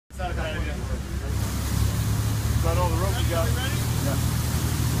About all the rope we got.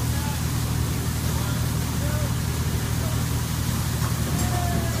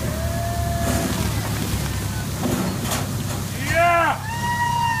 Yeah.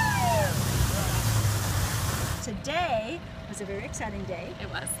 Today was a very exciting day. It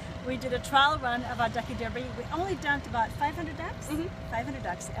was. We did a trial run of our Ducky Derby. We only dumped about 500 ducks. 500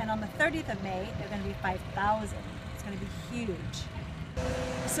 ducks. And on the 30th of May, they're going to be 5,000. It's going to be huge.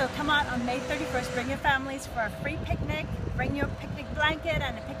 So come out on May 31st, bring your families for a free picnic, bring your picnic blanket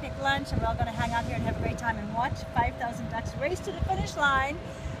and a picnic lunch, and we're all going to hang out here and have a great time and watch 5,000 ducks race to the finish line.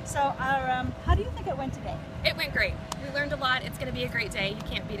 So how do you think it went today? It went great. We learned a lot. It's going to be a great day. You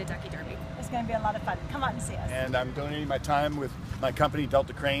can't beat a Ducky Derby. It's going to be a lot of fun. Come out and see us. And I'm donating my time with my company,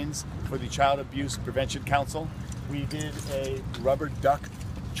 Delta Cranes, for the Child Abuse Prevention Council. We did a rubber duck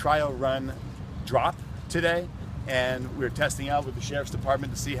trial run drop today, and we're testing out with the Sheriff's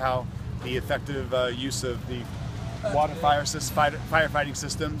Department to see how the effective use of the water firefighting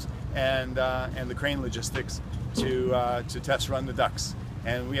systems and the crane logistics to test run the ducks.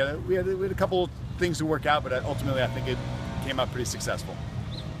 And we had a couple things to work out, but ultimately I think it came out pretty successful.